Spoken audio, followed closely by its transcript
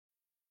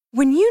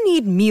When you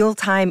need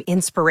mealtime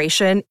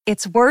inspiration,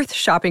 it's worth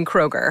shopping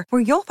Kroger,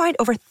 where you'll find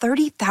over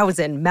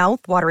 30,000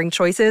 mouth-watering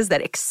choices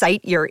that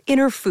excite your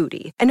inner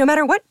foodie. And no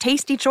matter what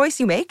tasty choice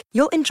you make,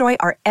 you'll enjoy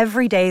our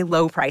everyday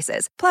low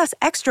prices, plus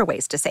extra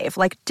ways to save,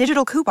 like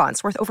digital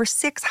coupons worth over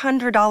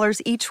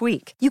 $600 each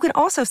week. You can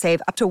also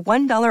save up to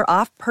 $1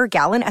 off per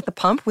gallon at the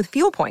pump with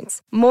fuel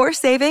points. More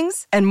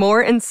savings and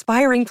more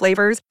inspiring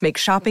flavors make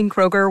shopping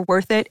Kroger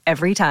worth it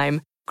every time.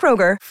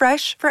 Kroger,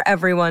 fresh for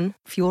everyone.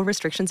 Fuel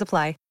restrictions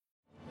apply.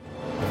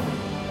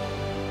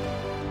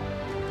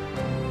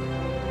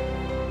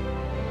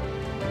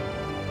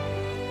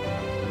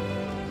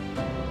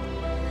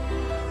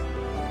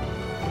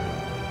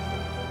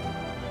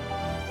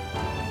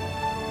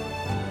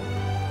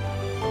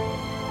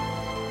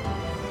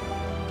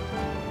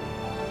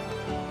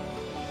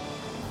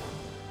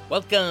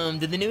 Welcome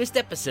to the newest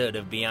episode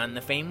of Beyond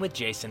the Fame with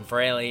Jason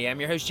Fraley. I'm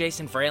your host,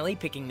 Jason Fraley,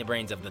 picking the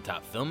brains of the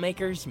top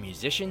filmmakers,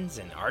 musicians,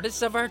 and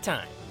artists of our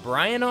time.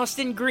 Brian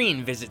Austin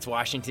Green visits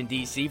Washington,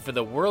 D.C. for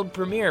the world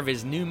premiere of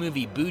his new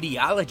movie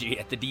Bootyology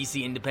at the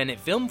D.C. Independent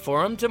Film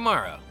Forum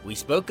tomorrow. We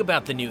spoke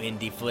about the new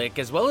indie flick,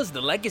 as well as the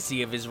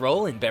legacy of his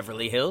role in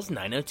Beverly Hills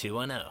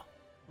 90210.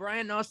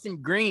 Brian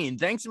Austin Green,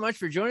 thanks so much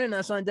for joining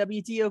us on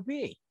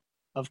WTOP.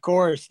 Of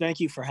course. Thank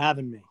you for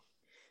having me.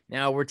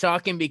 Now, we're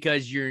talking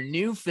because your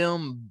new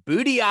film,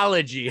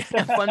 Bootyology,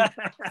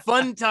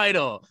 fun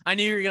title. I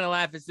knew you were going to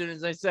laugh as soon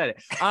as I said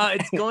it.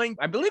 It's going,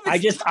 I believe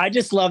it's... I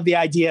just love the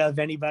idea of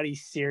anybody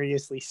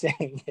seriously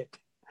saying it.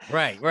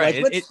 Right.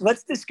 Like,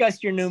 let's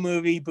discuss your new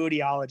movie,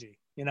 Bootyology,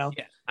 you know?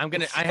 Yeah,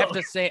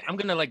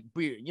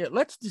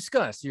 let's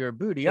discuss your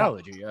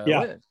Bootyology.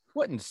 Yeah.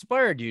 What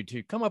inspired you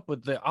to come up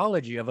with the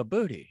ology of a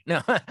booty?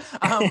 No,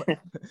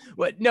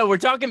 no, we're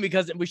talking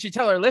because we should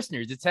tell our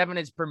listeners it's having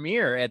its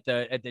premiere at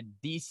the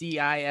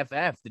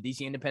DCIFF, the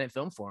DC Independent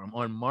Film Forum,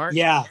 on March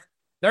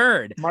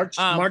 3rd. March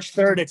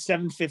 3rd at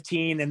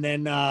 7:15, and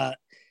then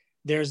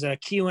there's a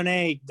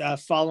Q&A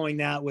following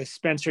that with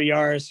Spencer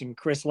Yaris and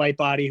Chris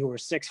Lightbody, who are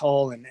Six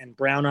Hole and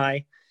Brown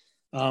Eye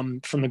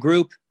from the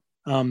group,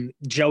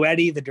 Joe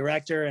Eddy, the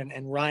director,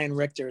 and Ryan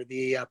Richter,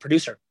 the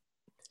producer.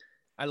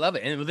 I love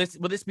it. And will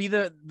this be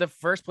the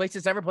first place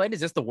it's ever played? Is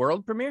this the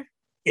world premiere?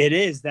 It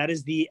is. That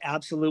is the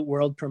absolute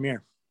world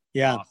premiere.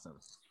 Yeah. Awesome.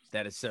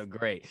 That is so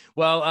great.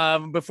 Well,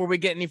 before we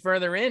get any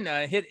further in,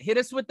 hit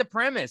us with the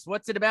premise.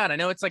 What's it about? I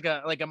know it's like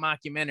a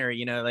mockumentary,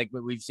 you know, like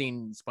we've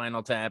seen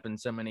Spinal Tap and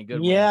so many good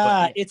ones.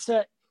 Yeah, it's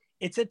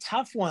a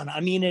tough one. I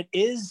mean, it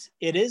is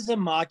a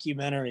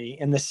mockumentary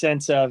in the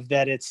sense of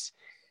that it's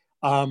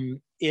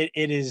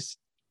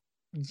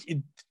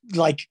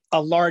like a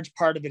large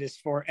part of it is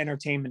for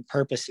entertainment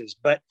purposes,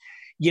 but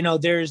you know,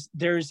 there's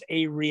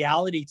a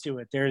reality to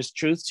it. There's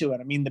truth to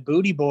it. I mean, the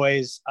Booty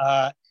Boys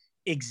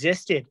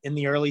existed in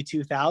the early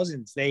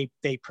 2000s.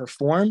 They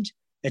performed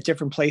at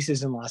different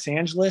places in Los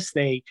Angeles.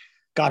 They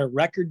got a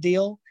record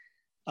deal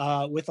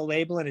with a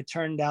label, and it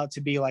turned out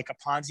to be like a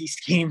Ponzi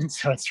scheme, and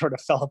so it sort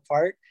of fell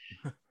apart.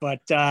 But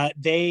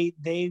they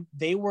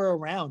were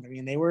around. I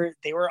mean, they were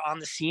on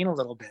the scene a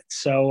little bit.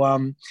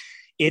 So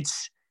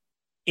it's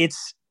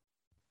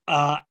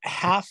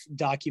half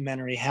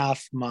documentary,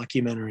 half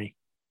mockumentary.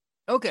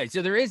 Okay,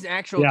 so there is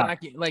actual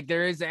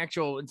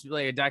it's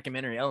like a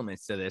documentary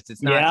elements to this.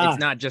 It's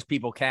not just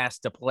people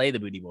cast to play the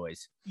Booty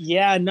Boys.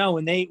 Yeah, no.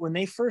 When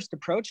they first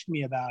approached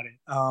me about it,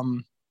 I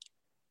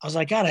was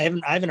like, God, I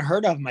haven't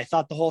heard of them. I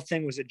thought the whole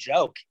thing was a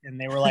joke, and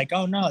they were like,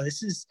 oh no,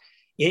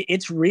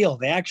 it's real.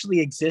 They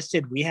actually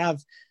existed. We have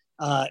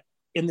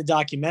in the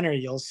documentary,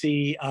 you'll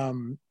see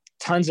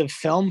tons of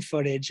film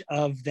footage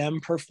of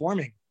them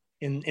performing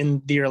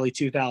in the early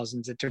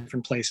 2000s at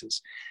different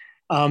places.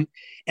 And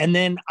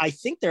then I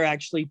think they're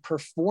actually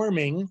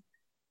performing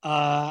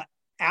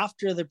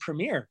after the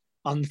premiere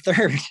on the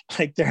 3rd.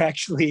 Like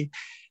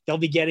they'll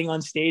be getting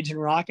on stage and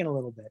rocking a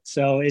little bit.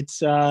 So it's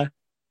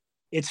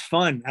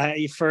fun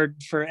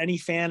for any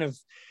fan of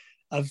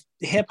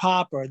hip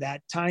hop or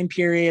that time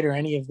period or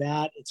any of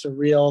that. It's a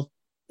real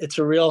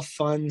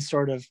fun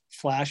sort of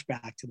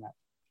flashback to that.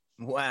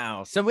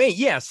 Wow. So wait,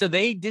 yeah. So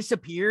they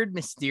disappeared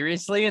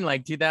mysteriously in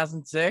like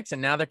 2006,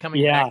 and now they're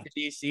coming back to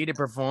DC to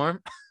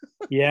perform.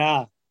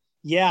 Yeah.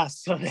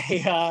 So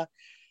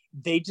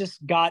they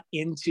just got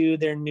into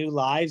their new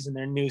lives and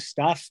their new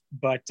stuff,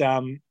 but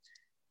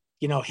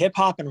you know, hip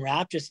hop and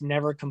rap just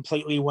never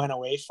completely went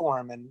away for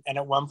them. And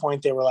at one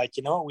point they were like,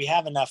 you know what, we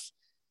have enough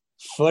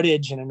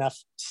footage and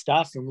enough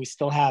stuff, and we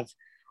still have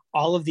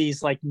all of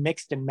these like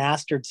mixed and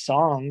mastered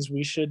songs.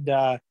 We should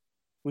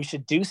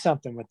do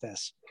something with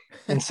this.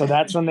 And so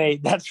that's when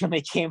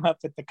they came up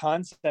with the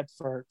concept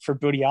for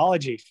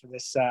Bootyology, for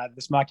this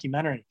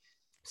mockumentary.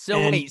 So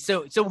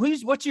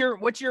what's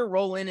your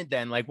role in it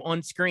then? Like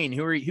on screen,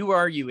 who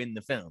are you in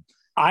the film?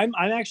 I'm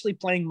actually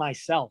playing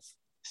myself.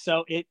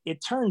 So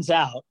it turns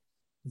out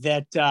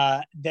that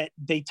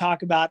they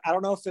talk about, I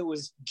don't know if it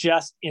was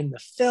just in the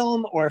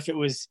film or if it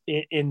was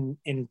in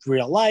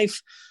real life,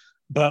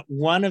 but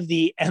one of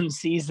the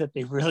MCs that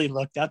they really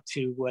looked up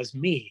to was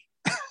me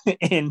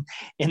in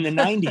the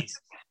 90s.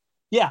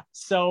 yeah.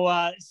 So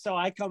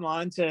I come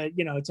on to,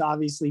 to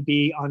obviously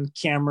be on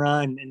camera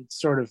and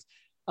sort of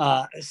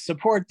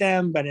support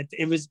them, but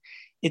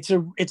it's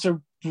a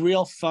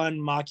real fun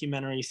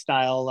mockumentary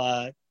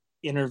style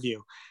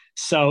interview.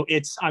 So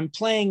I'm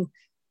playing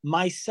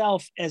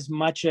myself as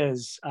much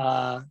as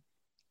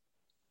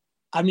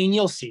I mean,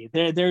 you'll see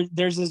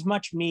there's as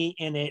much me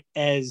in it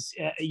as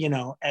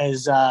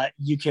as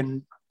you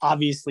can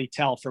obviously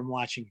tell from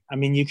watching. I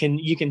mean, you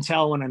can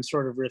tell when I'm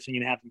sort of riffing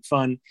and having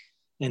fun,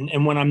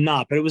 and when I'm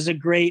not. But it's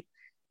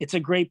a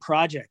great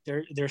project.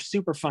 They're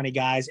super funny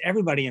guys.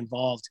 Everybody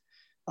involved,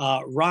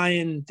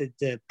 Ryan,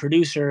 the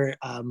producer,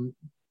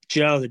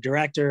 Joe, the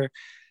director,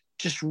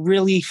 just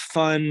really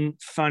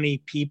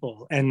funny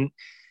people.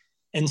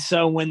 And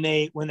so when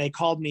they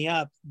called me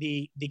up,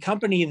 the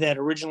company that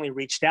originally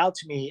reached out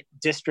to me,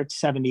 District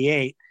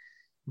 78,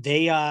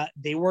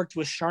 they worked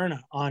with Sharna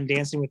on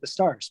Dancing with the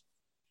Stars.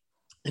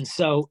 And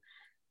so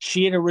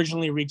she had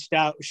originally reached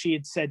out. She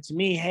had said to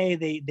me, "Hey,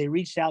 they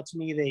reached out to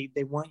me.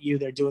 They want you.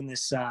 They're doing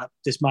this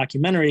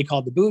mockumentary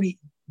called the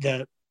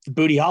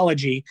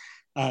Bootyology,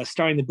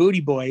 starring the Booty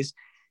Boys."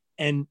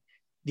 And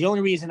the only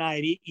reason I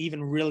had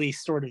even really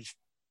sort of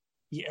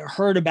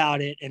heard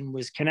about it and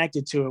was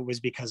connected to it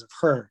was because of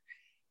her.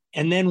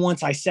 And then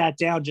once I sat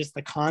down, just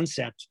the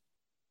concept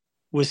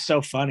was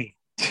so funny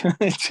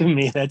to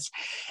me. And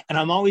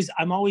I'm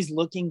always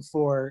looking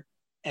for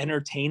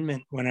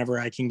entertainment whenever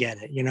I can get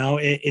it,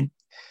 it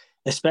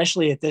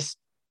especially at this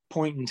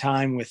point in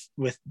time with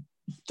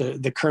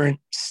the current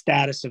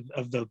status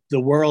of the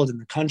world and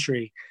the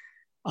country.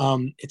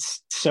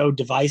 It's so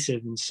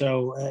divisive and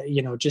so,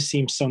 it just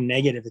seems so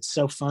negative. It's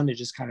so fun to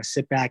just kind of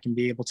sit back and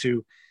be able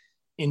to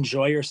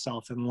enjoy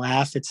yourself and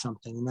laugh at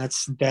something. And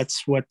that's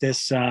what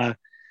Bootyology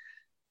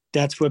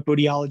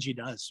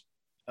does.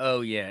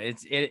 Oh yeah,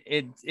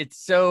 it's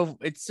so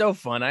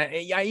fun.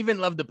 I even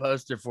love the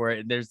poster for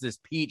it. There's this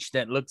peach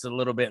that looks a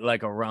little bit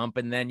like a rump,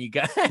 and then you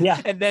got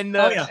and then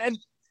the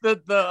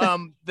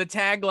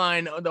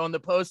tagline on the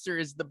poster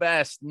is the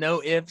best.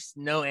 No ifs,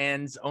 no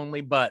ands,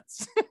 only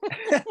buts.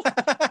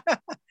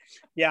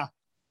 Yeah.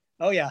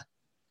 Oh yeah.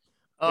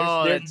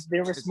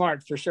 They were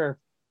smart for sure.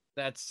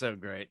 That's so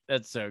great.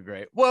 That's so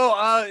great.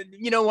 Well,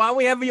 while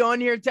we have you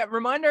on here,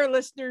 remind our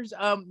listeners,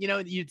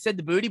 you said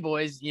the Booty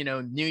Boys,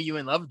 knew you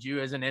and loved you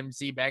as an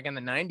MC back in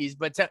the 90s,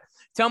 but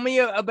tell me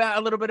a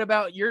little bit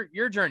about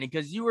your journey.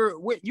 Cause you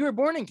were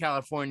born in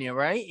California,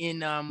 right?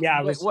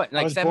 I was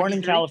born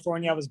in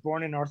California. I was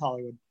born in North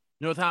Hollywood.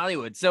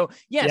 So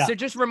so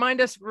just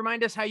remind us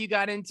how you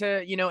got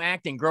into,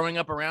 acting growing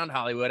up around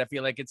Hollywood. I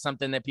feel like it's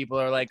something that people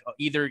are like,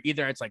 either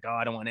it's like, oh,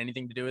 I don't want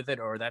anything to do with it,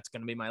 or that's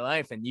going to be my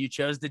life. And you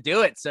chose to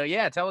do it. So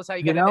yeah, tell us how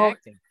you got into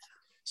acting.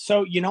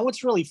 So,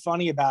 what's really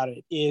funny about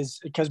it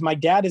is because my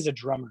dad is a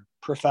drummer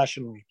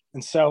professionally.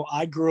 And so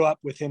I grew up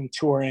with him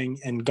touring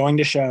and going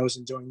to shows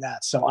and doing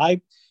that. So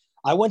I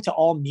went to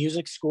all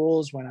music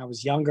schools when I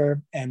was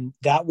younger. And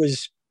that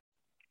was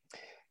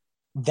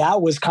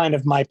kind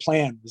of my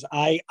plan. Was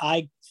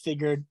I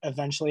figured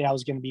eventually I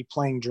was going to be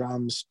playing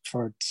drums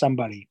for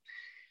somebody.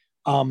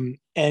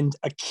 And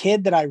a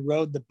kid that I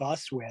rode the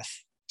bus with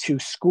to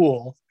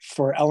school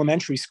for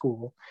elementary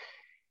school,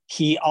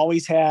 he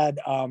always had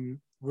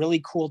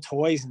really cool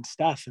toys and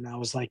stuff. And I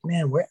was like,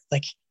 man,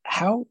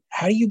 how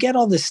do you get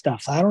all this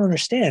stuff? I don't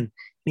understand. And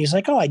he's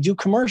like, oh, I do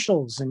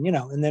commercials. And,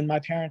 and then my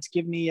parents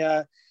give me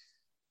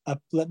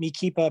let me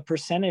keep a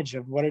percentage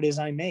of what it is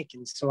I make.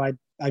 And so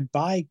I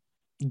buy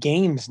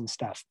games and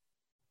stuff.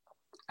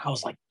 I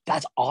was like,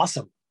 that's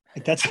awesome.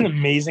 Like, that's an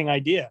amazing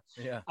idea.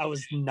 Yeah. I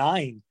was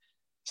 9.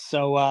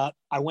 So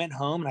I went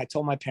home and I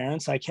told my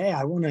parents, like, hey,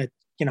 I want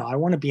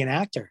to be an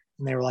actor.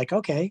 And they were like,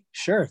 okay,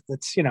 sure.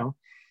 Let's,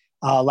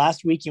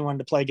 last week you wanted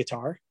to play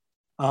guitar.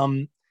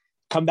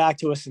 Come back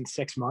to us in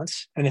 6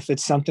 months. And if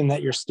it's something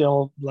that you're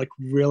still like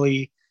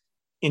really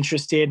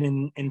interested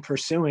in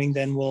pursuing,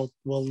 then we'll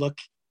look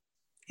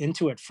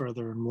into it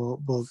further and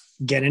we'll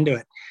get into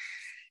it.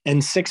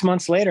 And 6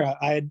 months later,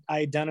 I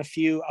had done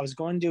I was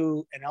going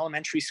to an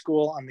elementary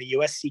school on the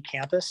USC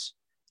campus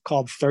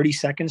called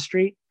 32nd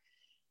Street.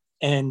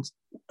 And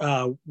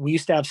we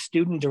used to have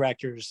student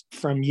directors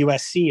from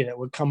USC that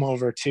would come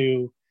over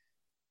to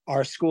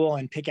our school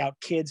and pick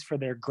out kids for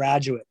their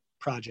graduate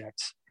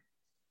projects.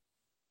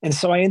 And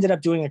so I ended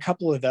up doing a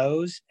couple of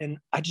those, and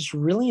I just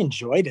really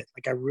enjoyed it.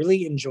 Like, I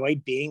really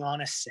enjoyed being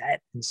on a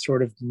set and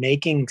sort of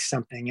making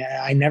something.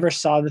 I never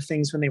saw the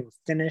things when they were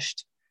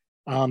finished.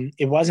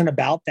 It wasn't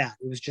about that.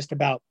 It was just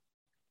about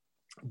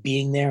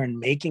being there and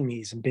making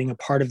these and being a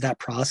part of that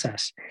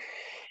process.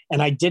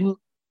 And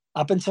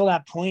up until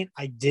that point,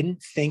 I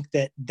didn't think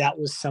that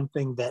was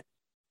something that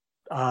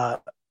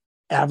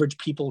average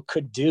people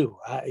could do.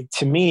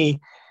 To me,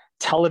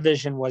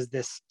 television was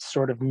this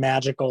sort of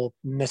magical,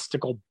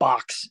 mystical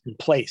box in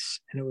place.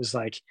 And it was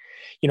like,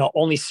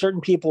 only certain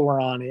people were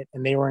on it,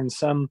 and they were in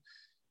some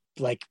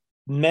like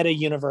meta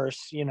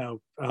universe,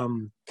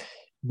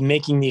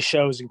 making these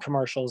shows and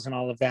commercials and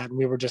all of that. And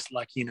we were just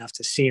lucky enough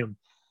to see them.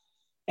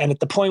 And at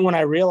the point when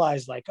I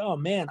realized, like, oh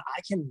man,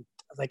 I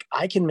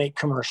can make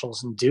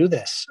commercials and do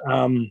this.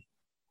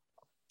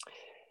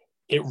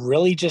 it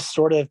really just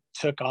sort of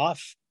took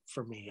off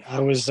for me.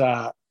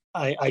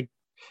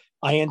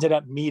 I ended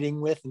up meeting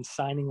with and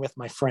signing with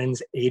my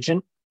friend's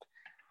agent.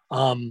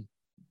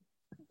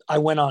 I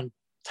went on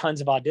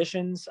tons of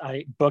auditions.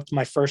 I booked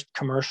my first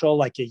commercial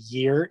like a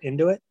year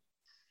into it,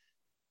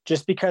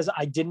 just because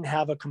I didn't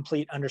have a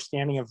complete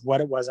understanding of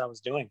what it was I was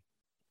doing.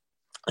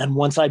 And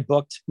once I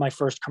booked my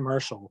first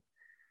commercial,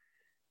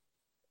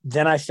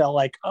 then I felt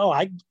like, oh,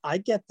 I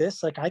get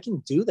this. Like, I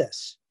can do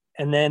this.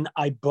 And then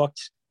I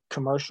booked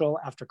commercial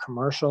after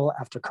commercial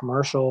after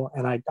commercial.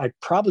 And I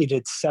probably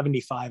did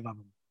 75 of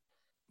them.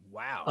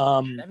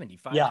 Wow.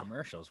 75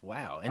 commercials.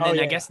 Wow. And then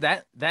I guess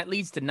that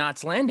leads to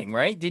Knots Landing,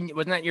 right?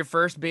 Wasn't that your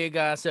first big,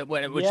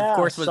 which of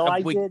course was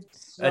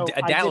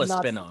a Dallas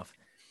spinoff.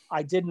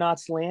 I did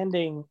Knots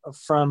Landing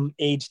from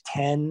age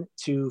 10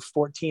 to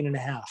 14 and a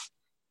half.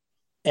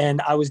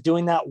 And I was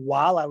doing that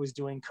while I was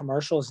doing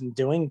commercials and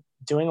doing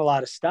a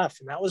lot of stuff.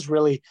 And that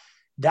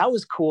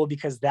was cool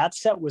because that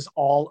set was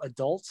all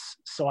adults.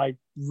 So I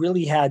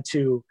really had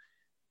to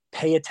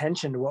pay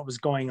attention to what was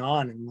going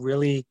on and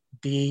really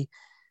be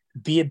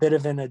a bit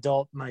of an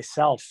adult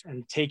myself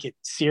and take it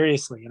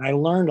seriously. And I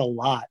learned a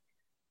lot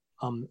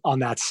on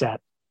that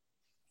set.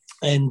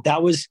 And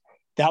that was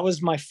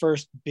my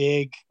first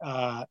big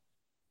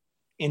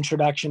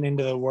introduction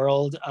into the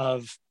world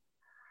of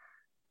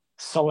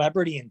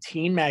celebrity and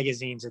teen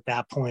magazines at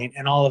that point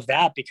and all of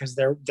that, because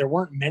there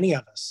weren't many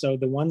of us. So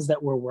the ones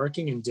that were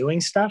working and doing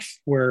stuff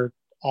were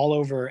all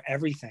over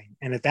everything.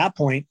 And at that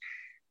point,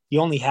 you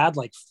only had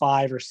like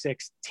 5 or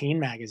 6 teen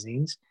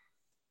magazines.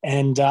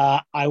 And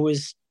I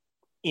was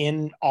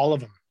in all of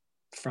them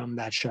from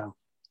that show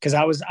because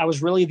I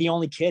was really the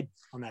only kid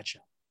on that show.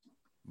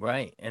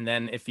 Right. And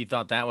then if you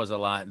thought that was a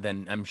lot,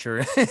 then I'm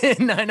sure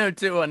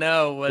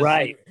 90210 was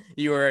right.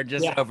 You were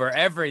just over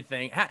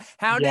everything.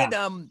 How did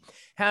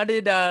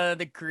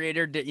the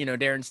creator,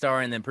 Darren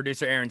Star, and then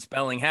producer Aaron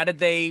Spelling, how did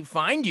they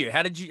find you?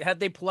 How'd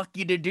they pluck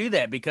you to do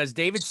that? Because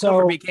David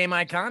Silver became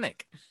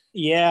iconic.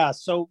 Yeah.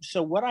 So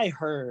what I've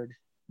heard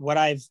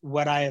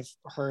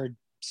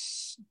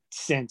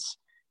since,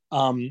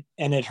 and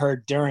had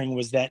heard during,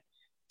 was that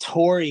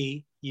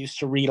Tori used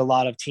to read a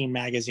lot of teen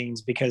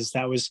magazines because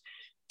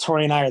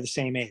Tori and I are the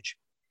same age.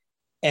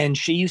 And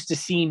she used to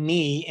see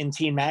me in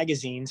teen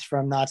magazines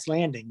from Knots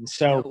Landing.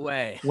 So no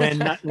way. when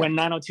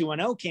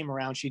 90210 came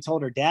around, she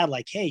told her dad,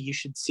 like, hey, you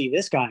should see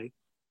this guy.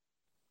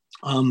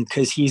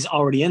 Cause he's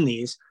already in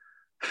these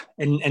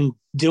and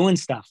doing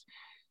stuff.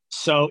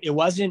 So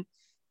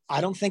I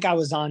don't think I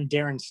was on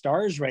Darren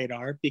Starr's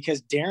radar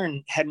because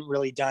Darren hadn't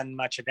really done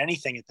much of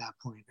anything at that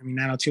point. I mean,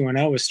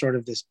 90210 was sort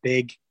of this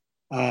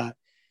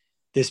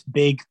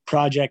big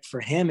project for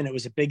him. And it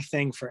was a big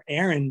thing for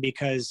Aaron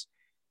because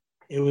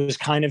it was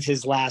kind of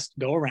his last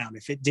go around.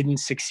 If it didn't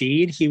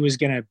succeed, he was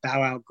going to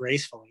bow out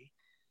gracefully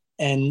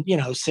and,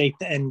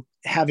 and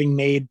having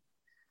made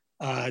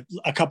a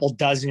couple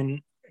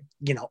dozen,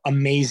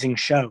 amazing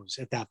shows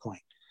at that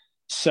point.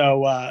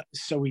 So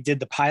we did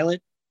the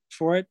pilot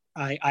for it.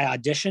 I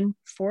auditioned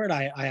for it.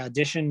 I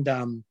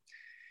auditioned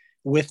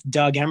with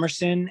Doug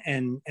Emerson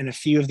and a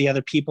few of the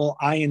other people,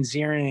 Ian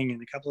Ziering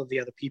and a couple of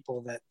the other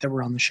people that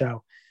were on the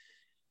show.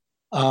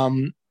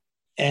 And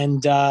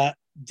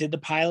did the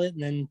pilot,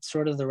 and then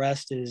sort of the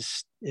rest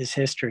is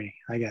history,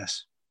 I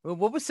guess. Well,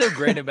 what was so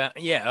great about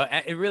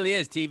it really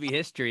is TV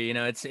history.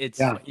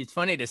 It's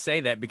funny to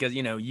say that because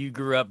you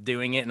grew up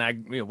doing it,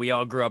 and we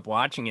all grew up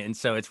watching it, and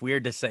so it's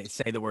weird to say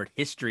the word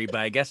history.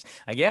 But I guess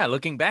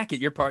looking back at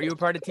you were part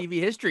of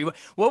TV history.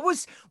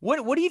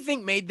 What do you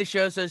think made the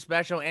show so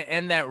special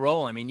and that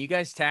role? I mean, you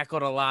guys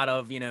tackled a lot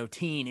of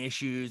teen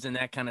issues and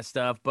that kind of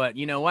stuff. But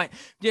you know what?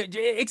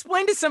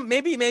 Explain to some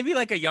maybe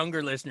like a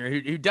younger listener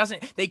who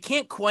they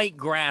can't quite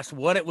grasp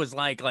what it was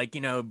like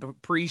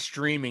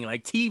pre-streaming,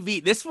 like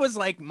TV. This was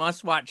like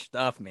must-watch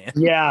stuff, man.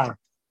 Yeah.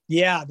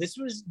 This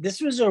was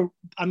a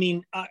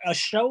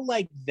show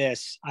like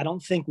this, I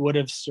don't think would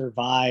have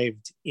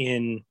survived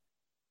I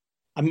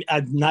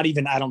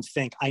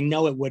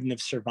know it wouldn't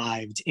have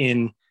survived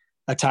in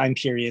a time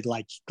period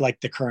like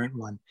the current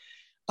one.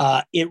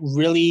 It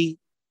really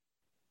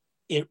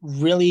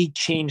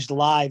changed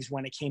lives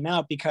when it came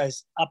out,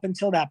 because up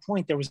until that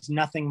point, there was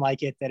nothing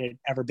like it that had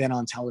ever been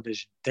on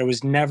television. There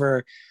was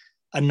never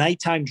a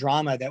nighttime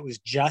drama that was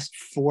just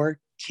for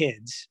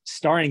kids,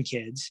 starring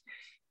kids,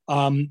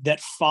 that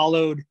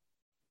followed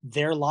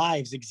their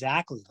lives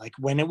exactly. Like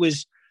when it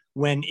was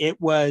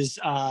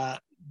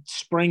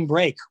spring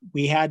break,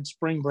 we had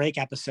spring break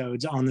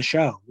episodes on the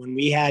show. When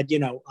we had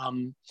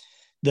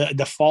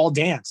the fall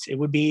dance, it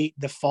would be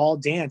the fall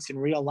dance in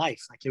real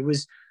life. Like it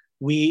was,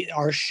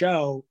 our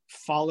show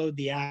followed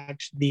the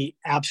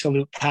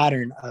absolute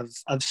pattern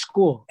of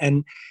school.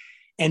 And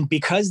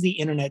because the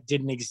internet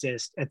didn't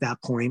exist at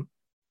that point,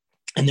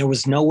 and there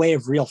was no way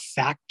of real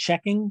fact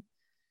checking,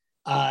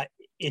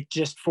 it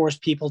just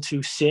forced people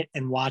to sit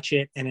and watch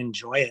it and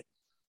enjoy it,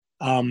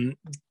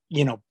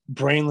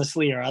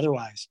 brainlessly or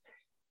otherwise.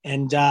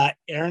 And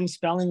Aaron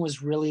Spelling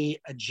was really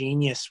a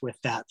genius with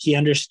that. He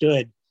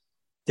understood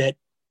that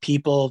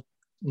people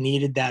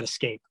needed that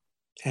escape.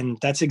 And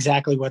that's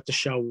exactly what the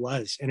show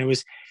was. And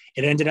it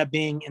ended up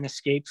being an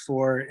escape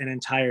for an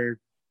entire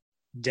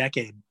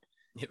decade.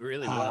 It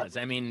really was.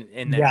 I mean,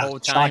 in that whole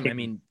time, shocking. I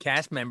mean,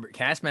 cast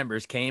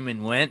members came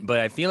and went, but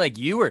I feel like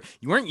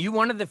weren't you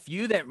one of the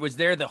few that was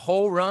there the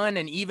whole run,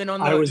 and even on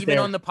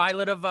the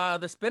pilot of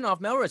the spinoff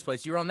Melrose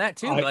Place, you were on that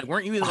too. Like,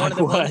 weren't you one of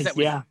the ones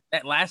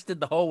that lasted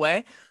the whole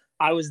way?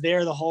 I was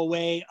there the whole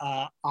way.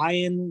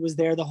 Ian was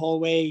there the whole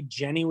way.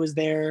 Jenny was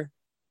there.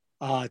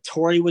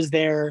 Tori was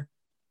there.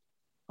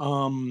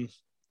 Luke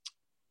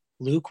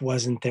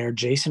wasn't there.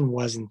 Jason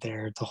wasn't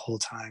there the whole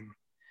time.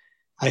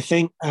 I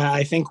think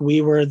we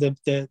were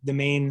the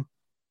main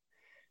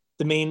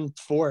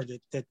four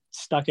that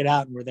stuck it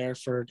out and were there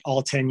for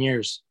all 10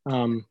 years.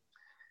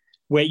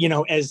 Where, you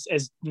know,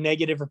 as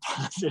negative or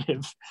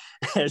positive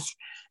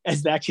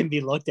as that can be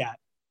looked at.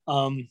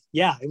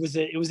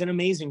 It was an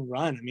amazing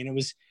run. I mean,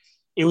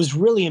 it was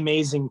really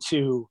amazing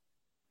to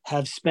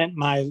have spent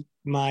my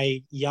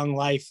young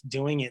life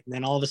doing it, and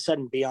then all of a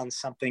sudden be on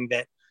something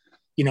that,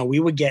 you know, we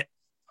would get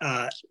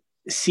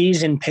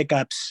season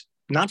pickups.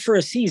 Not for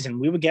a season.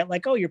 We would get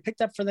like, oh, you're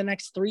picked up for the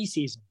next 3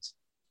 seasons.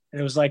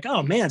 And it was like,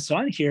 oh man, so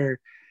I'm here.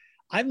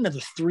 I have another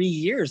 3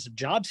 years of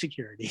job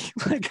security.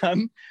 Like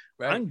I'm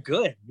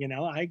good. You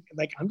know,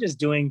 I'm just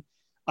doing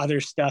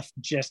other stuff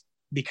just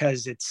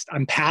because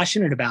I'm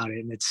passionate about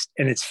it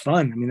and it's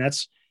fun. I mean,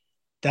 that's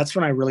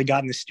when I really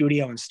got in the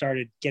studio and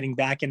started getting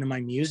back into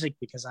my music,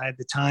 because I had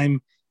the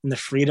time and the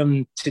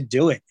freedom to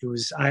do it. It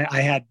was,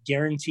 I had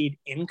guaranteed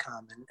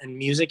income, and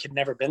music had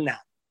never been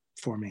that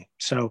for me.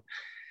 So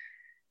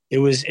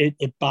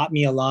it bought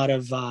me a lot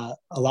of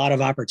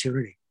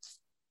opportunity.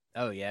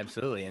 Oh yeah,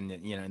 absolutely.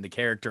 And you know, the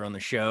character on the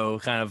show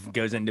kind of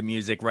goes into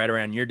music right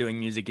around you're doing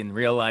music in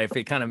real life.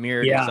 It kind of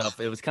mirrored itself.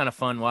 It was kind of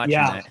fun watching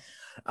that.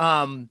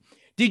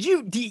 Did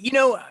you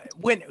know,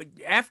 when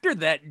after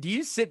that, do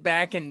you sit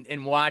back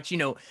and watch, you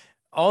know,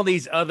 all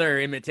these other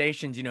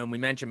imitations, you know, we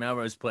mentioned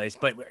Melrose Place,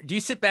 but do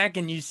you sit back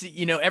and you see,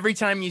 you know, every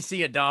time you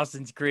see a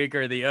Dawson's Creek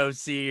or the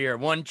OC or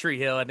One Tree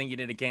Hill, I think you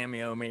did a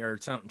cameo or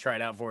something,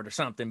 tried out for it or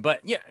something, but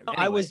yeah.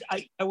 Anyway.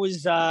 I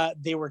was,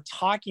 they were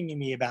talking to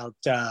me about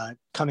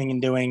coming and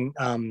doing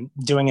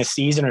a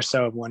season or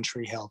so of One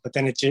Tree Hill, but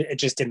then it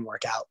just didn't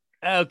work out.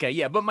 Okay,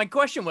 yeah, but my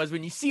question was,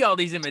 when you see all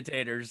these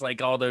imitators,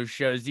 like all those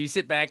shows, do you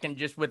sit back and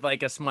just with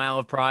like a smile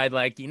of pride,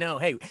 like, you know,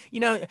 hey, you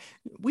know,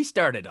 we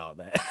started all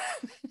that?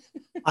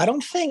 I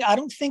don't think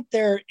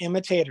they're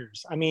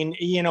imitators. I mean,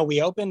 you know,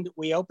 we opened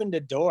a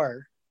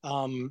door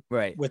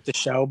with the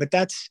show, but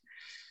that's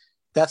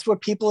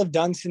what people have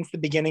done since the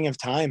beginning of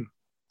time.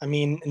 I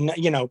mean,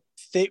 you know,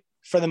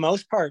 for the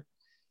most part,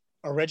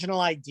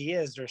 original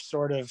ideas are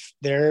sort of,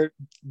 they're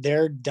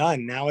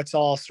done. Now it's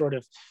all sort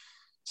of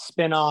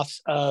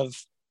spin-offs of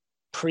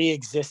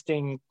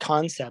pre-existing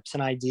concepts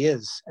and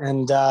ideas.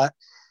 And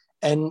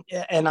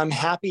I'm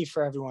happy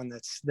for everyone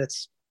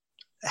that's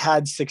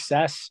had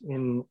success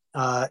in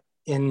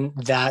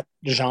that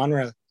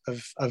genre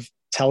of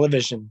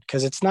television,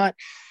 because it's not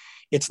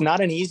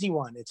an easy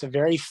one. It's a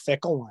very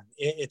fickle one.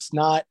 It's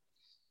not,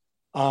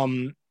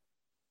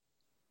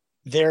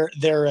 there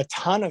are a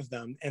ton of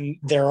them, and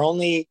there are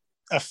only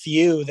a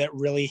few that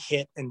really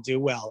hit and do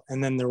well.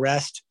 And then the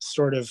rest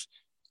sort of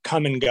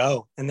come and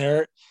go. And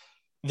there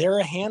are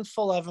a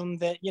handful of them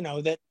that, you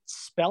know, that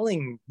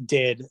Spelling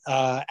did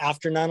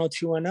after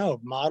 90210,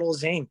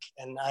 Models Inc.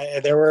 And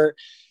there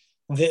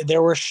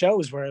were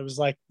shows where it was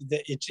like,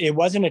 it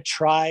wasn't a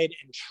tried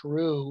and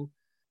true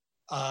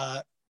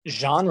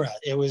genre.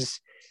 It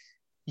was,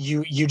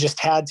 you just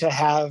had to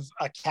have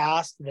a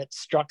cast that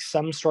struck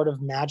some sort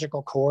of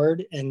magical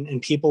chord,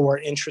 and people were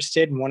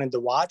interested and wanted to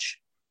watch.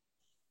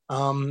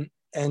 And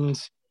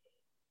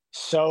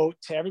so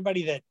to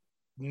everybody that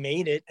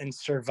made it and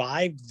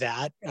survived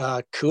that,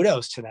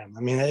 kudos to them. I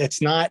mean,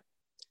 it's not,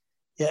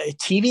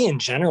 TV in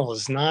general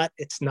it's not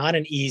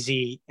an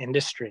easy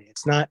industry.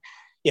 It's not.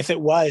 If it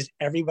was,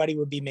 everybody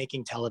would be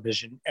making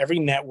television. Every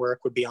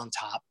network would be on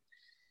top,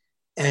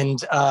 and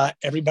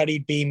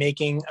everybody'd be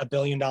making $1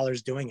 billion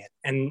doing it.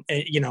 And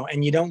you know,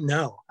 and you don't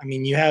know. I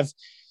mean, you have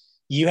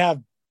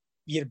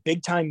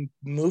big time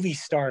movie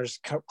stars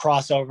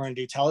cross over and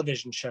do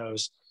television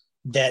shows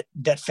that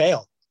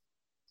fail,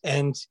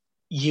 and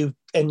you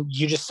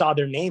just saw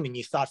their name and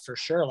you thought for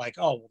sure, like,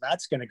 oh, well,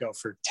 that's going to go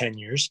for 10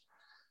 years.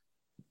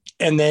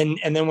 And then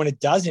when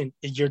it doesn't,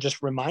 you're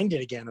just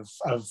reminded again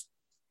of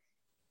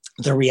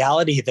the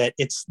reality that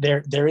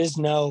there is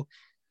no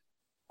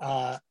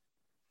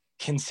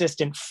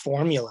consistent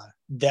formula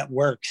that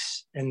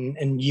works,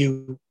 and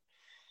you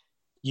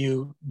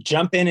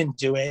jump in and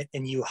do it,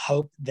 and you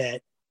hope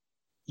that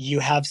you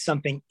have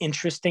something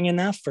interesting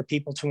enough for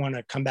people to want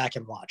to come back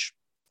and watch.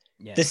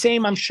 Yeah.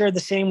 I'm sure the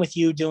same with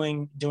you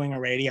doing a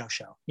radio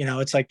show. You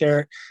know, it's like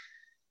there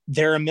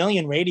are a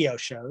million radio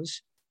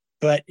shows,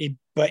 but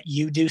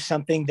you do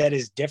something that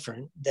is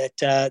different,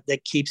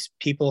 that keeps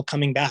people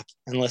coming back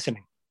and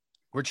listening.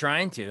 We're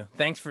trying to.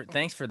 Thanks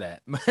for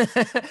that.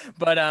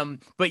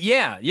 But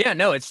yeah,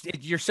 no,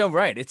 you're so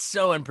right. It's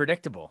so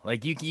unpredictable.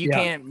 Like Yeah. you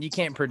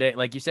can't predict.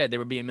 Like you said, there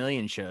would be a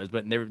million shows,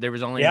 but there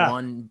was only Yeah.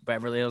 one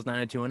Beverly Hills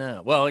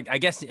 90210. Well, I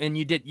guess, and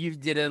you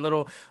did a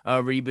little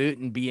reboot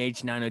in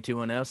BH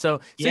 90210. So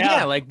yeah,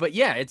 Yeah. like, but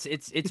yeah,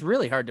 it's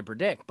really hard to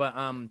predict. But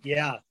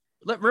Yeah.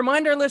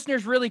 remind our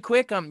listeners really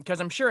quick, because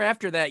I'm sure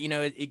after that,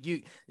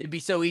 it'd be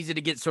so easy to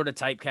get sort of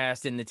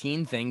typecast in the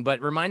teen thing. But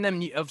remind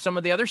them of some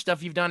of the other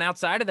stuff you've done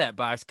outside of that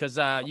box, because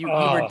you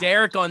were Oh,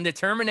 Derek on the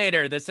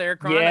Terminator, the Sarah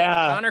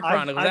yeah. Connor I've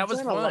Chronicles. I've That was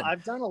done a lot. fun.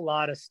 I've done a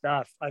lot of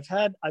stuff. I've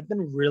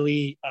been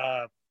really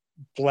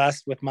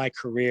blessed with my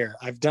career.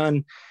 I've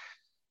done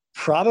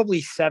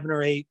probably 7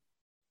 or 8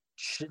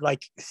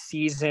 like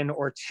season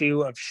or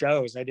 2 of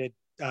shows. I did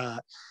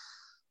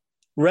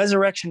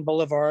Resurrection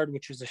Boulevard,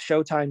 which was a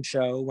Showtime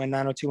show when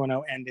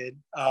 90210 ended.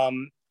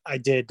 I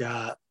did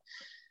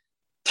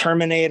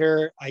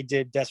Terminator. I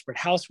did Desperate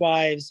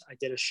Housewives. I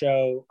did a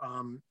show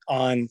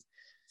on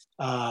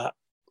uh,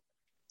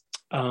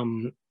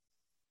 um,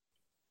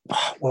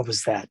 what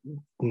was that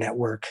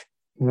network?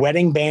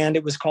 Wedding Band,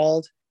 it was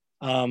called.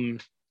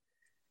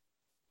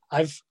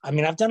 I've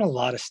done a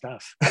lot of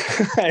stuff.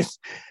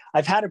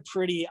 I've had a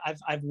pretty,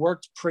 I've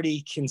worked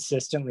pretty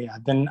consistently.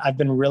 I've been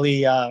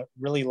really,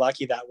 really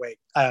lucky that way.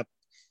 I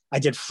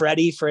did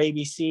Freddie for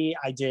ABC.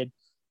 I did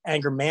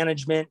Anger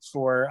Management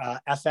for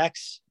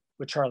FX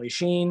with Charlie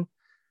Sheen.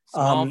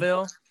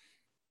 Smallville.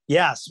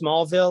 Yeah,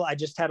 Smallville. I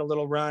just had a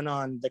little run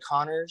on The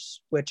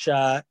Connors, which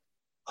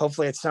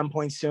hopefully at some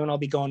point soon I'll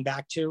be going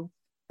back to.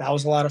 That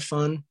was a lot of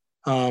fun.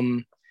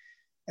 I've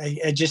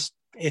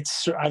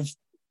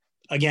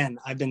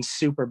been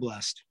super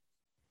blessed.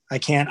 I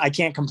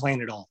can't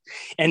complain at all.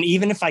 And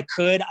even if I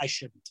could, I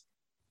shouldn't.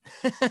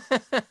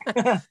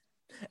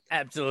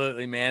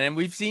 Absolutely, man. And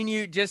we've seen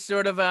you just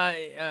sort of,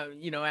 I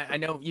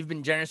know you've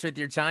been generous with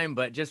your time,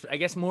 but just, I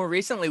guess more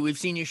recently, we've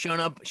seen you show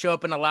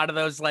up in a lot of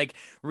those like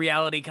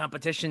reality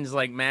competitions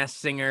like Masked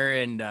Singer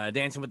and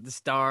Dancing with the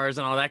Stars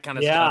and all that kind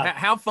of stuff. Yeah.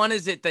 How fun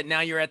is it that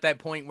now you're at that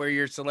point where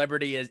your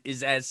celebrity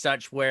is as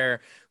such where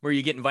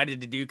you get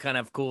invited to do kind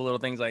of cool little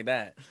things like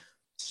that?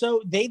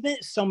 So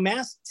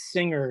Masked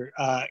Singer,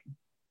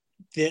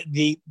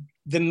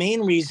 the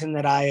main reason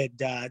that I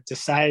had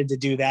decided to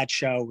do that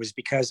show was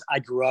because I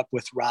grew up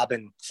with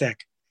Robin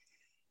Thicke.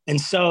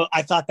 And so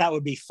I thought that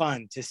would be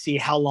fun to see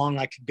how long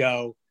I could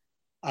go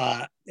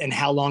and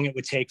how long it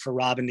would take for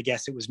Robin to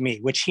guess it was me,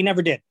 which he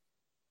never did.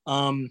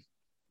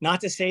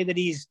 Not to say that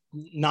he's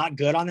not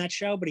good on that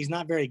show, but he's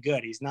not very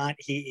good.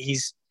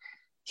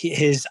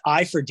 His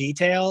eye for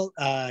detail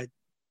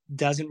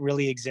doesn't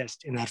really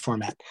exist in that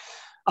format.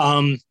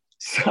 So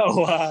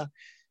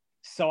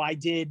I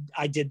did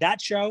that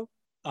show.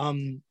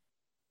 And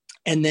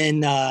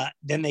then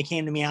they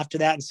came to me after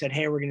that and said,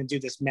 "Hey, we're going to do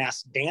this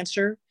Masked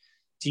Dancer.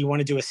 Do you want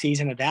to do a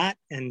season of that?"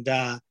 And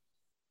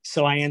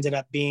so I ended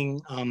up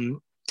being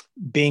one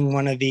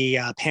of the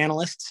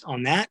panelists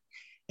on that.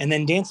 And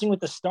then Dancing with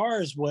the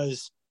Stars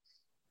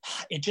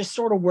it just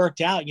sort of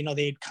worked out.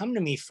 They had come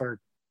to me for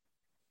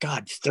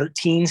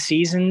 13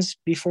 seasons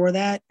before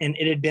that, and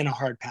it had been a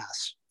hard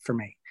pass for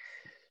me.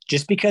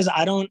 Just because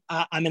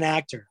I'm an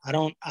actor. I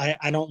don't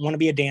want to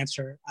be a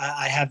dancer.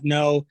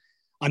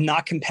 I'm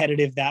not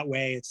competitive that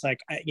way. It's like,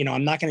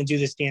 I'm not going to do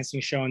this dancing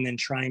show and then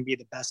try and be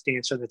the best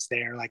dancer that's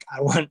there. Like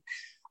I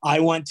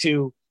want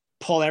to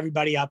pull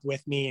everybody up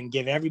with me and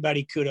give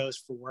everybody kudos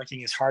for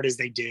working as hard as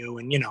they do.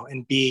 And,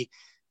 and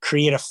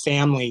create a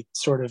family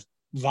sort of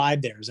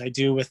vibe there as I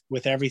do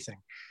with everything.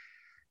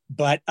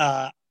 But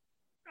I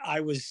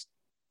was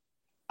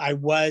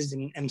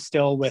and am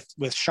still with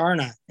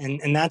Sharna.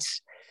 And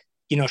that's,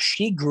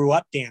 she grew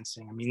up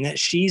dancing. I mean,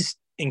 she's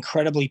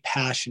incredibly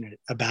passionate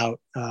about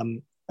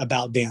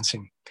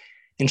dancing,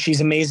 and she's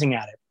amazing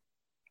at it.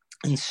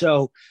 And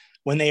so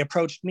when they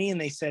approached me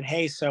and they said,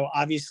 "Hey, so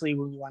obviously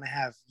we want to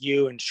have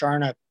you and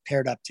Sharna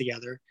paired up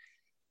together,"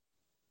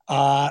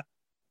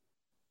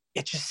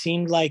 it just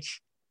seemed like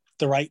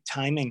the right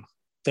timing.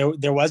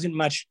 There wasn't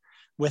much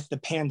with the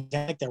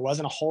pandemic. There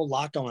wasn't a whole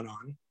lot going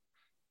on.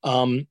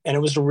 And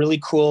it was a really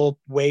cool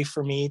way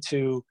for me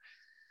to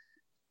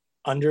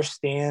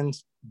understand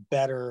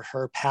better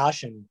her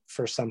passion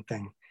for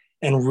something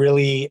and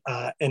really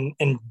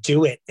and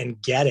do it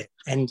and get it.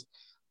 And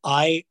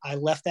I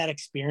left that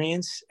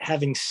experience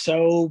having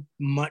so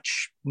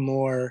much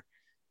more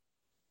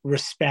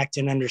respect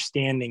and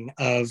understanding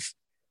of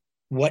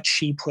what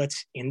she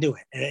puts into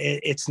it.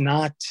 It's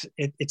not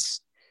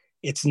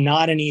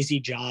an easy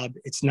job.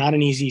 It's not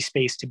an easy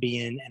space to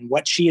be in. And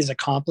what she has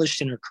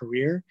accomplished in her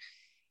career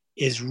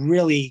is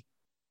really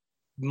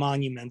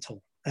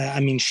monumental. I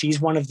mean,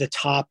 she's one of the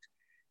top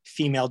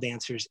female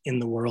dancers in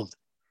the world.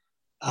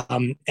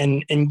 And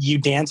you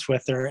dance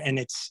with her and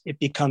it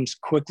becomes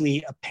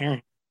quickly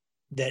apparent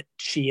that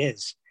she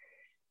is.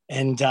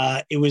 And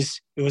it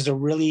was a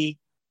really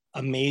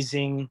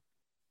amazing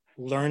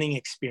learning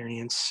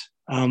experience,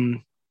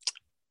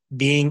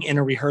 being in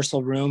a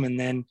rehearsal room and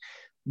then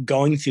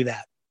going through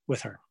that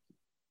with her.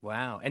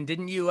 Wow. And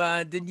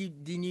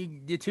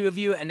the two of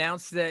you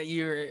announce that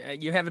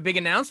you have a big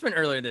announcement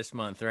earlier this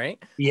month,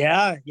 right?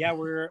 Yeah.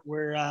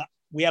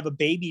 We have a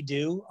baby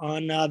due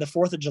on the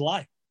 4th of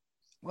July.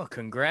 Well,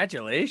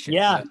 congratulations.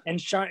 Yeah. And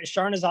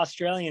Sharna's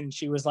Australian.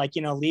 She was like,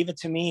 leave it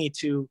to me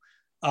to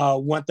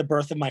want the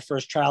birth of my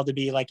first child to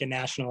be like a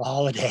national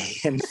holiday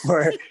and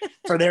for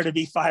there to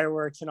be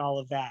fireworks and all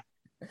of that.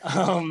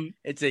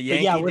 It's a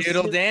Yankee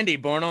Doodle dandy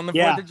born on the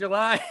 4th of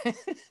July.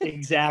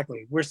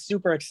 Exactly. We're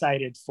super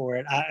excited for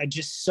it. I'm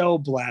just so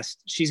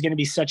blessed. She's going to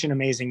be such an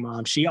amazing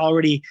mom. She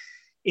already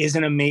is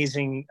an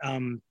amazing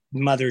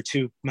mother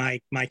to my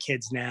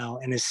kids now,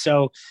 and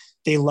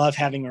they love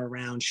having her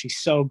around. She's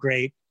so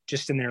great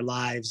just in their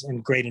lives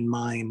and great in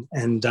mine.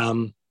 And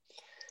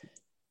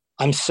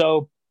I'm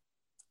so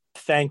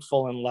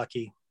thankful and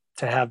lucky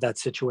to have that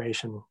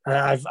situation.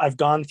 I've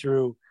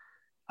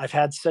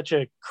had such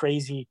a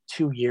crazy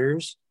 2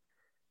 years.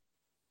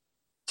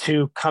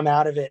 To come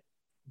out of it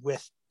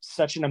with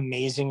such an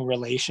amazing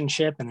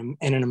relationship and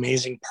an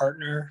amazing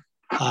partner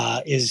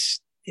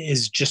is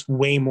just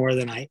way more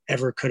than I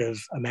ever could have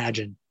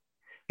imagined.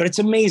 But it's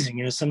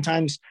amazing.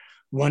 Sometimes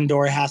one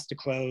door has to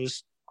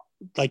close,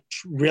 like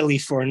really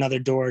for another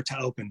door to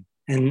open.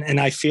 And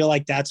I feel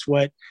like that's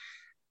what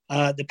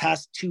the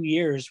past 2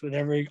 years with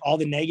all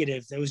the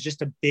negative, that was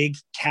just a big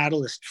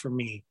catalyst for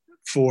me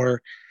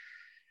for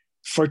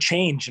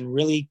change and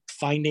really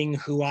finding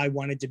who I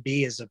wanted to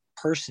be as a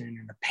person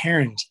and a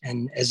parent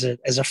and as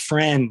a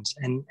friend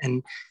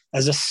and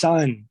as a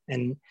son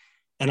and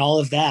all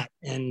of that.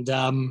 And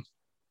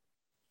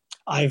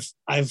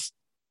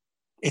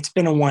it's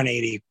been a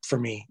 180 for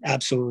me,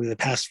 absolutely, the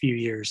past few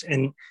years.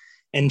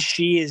 And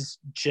she is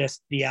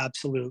just the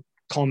absolute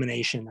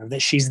culmination of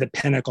that. She's the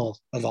pinnacle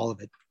of all of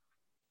it.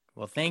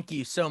 Well, thank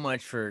you so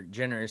much for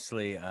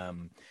generously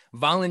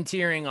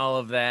volunteering all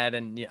of that.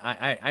 And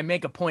I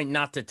make a point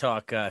not to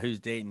talk who's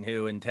dating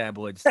who and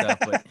tabloid stuff,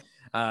 but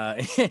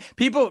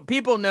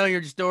people know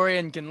your story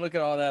and can look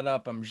at all that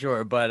up, I'm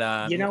sure.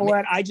 But you know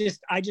what? I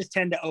just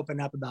tend to open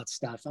up about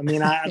stuff. I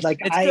mean, it's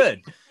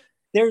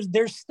good.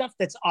 There's stuff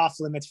that's off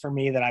limits for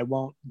me that I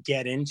won't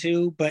get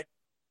into, but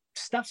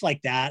stuff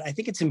like that, I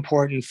think it's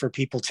important for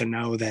people to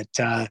know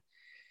that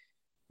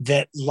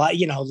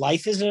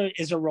life is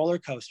a roller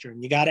coaster,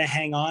 and you got to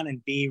hang on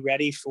and be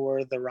ready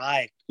for the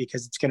ride,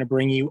 because it's going to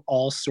bring you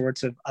all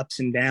sorts of ups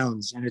and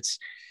downs. And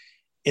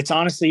it's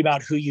honestly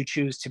about who you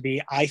choose to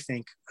be. I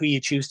think who you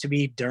choose to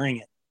be during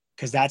it,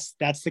 because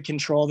that's the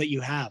control that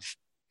you have.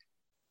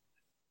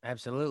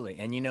 Absolutely.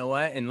 And you know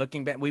what? And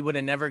looking back, we would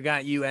have never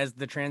got you as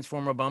the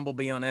Transformer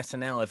Bumblebee on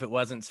SNL if it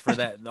wasn't for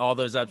that, all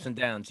those ups and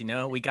downs.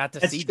 We got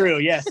to see. That's true.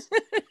 Yes.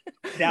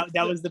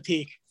 that was the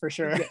peak for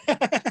sure.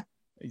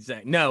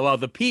 Exactly. No, well,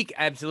 the peak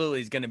absolutely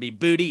is going to be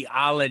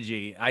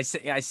Bootyology. I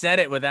said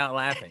it without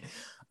laughing.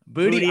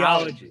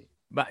 Bootyology.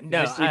 But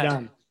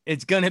no,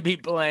 it's going to be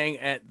playing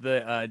at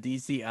the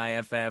DC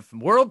IFF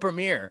world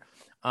premiere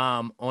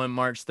on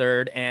March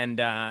 3rd. And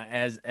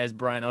as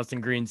Brian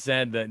Austin Green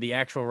said, the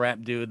actual rap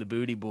duo, the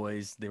Booty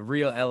Boys, the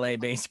real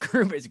LA-based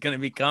group, is going to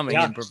be coming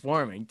and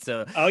performing.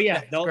 So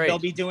they'll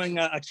be doing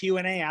a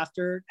Q&A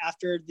after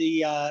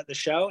the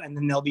show, and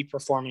then they'll be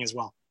performing as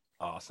well.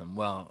 Awesome.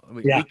 Well,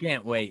 we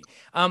can't wait.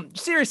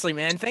 Seriously,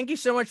 man, thank you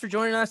so much for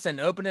joining us and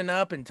opening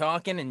up and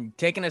talking and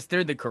taking us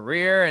through the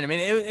career. And I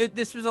mean,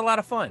 this was a lot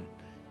of fun.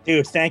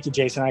 Dude, thank you,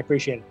 Jason. I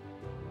appreciate it.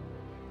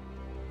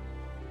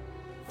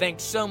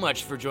 Thanks so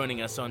much for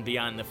joining us on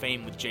Beyond the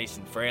Fame with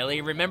Jason Fraley.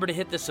 Remember to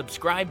hit the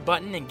subscribe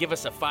button and give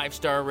us a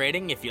 5-star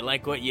rating if you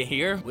like what you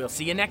hear. We'll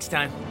see you next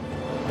time.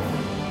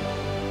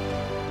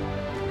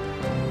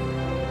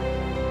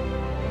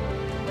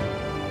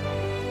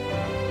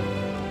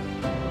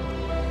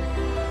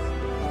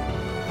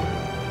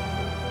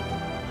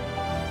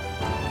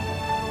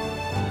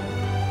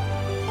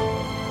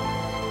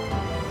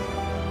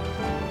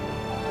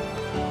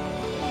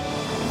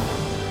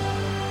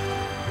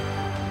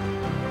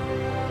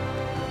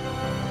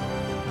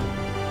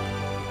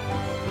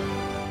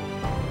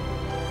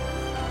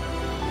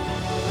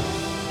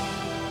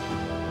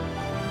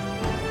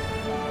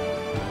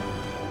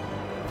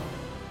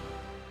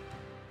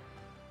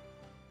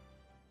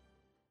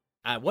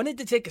 I wanted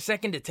to take a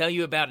second to tell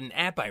you about an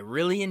app I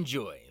really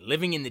enjoy.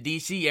 Living in the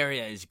DC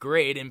area is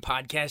great, and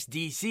Podcast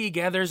DC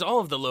gathers all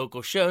of the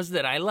local shows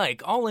that I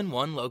like all in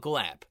one local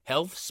app.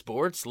 Health,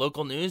 sports,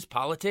 local news,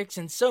 politics,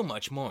 and so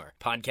much more.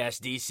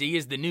 Podcast DC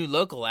is the new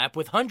local app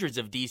with hundreds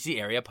of DC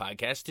area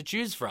podcasts to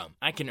choose from.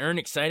 I can earn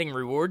exciting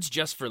rewards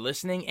just for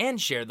listening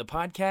and share the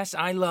podcasts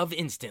I love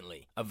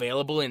instantly.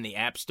 Available in the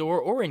App Store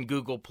or in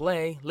Google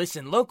Play,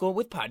 listen local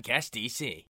with Podcast DC.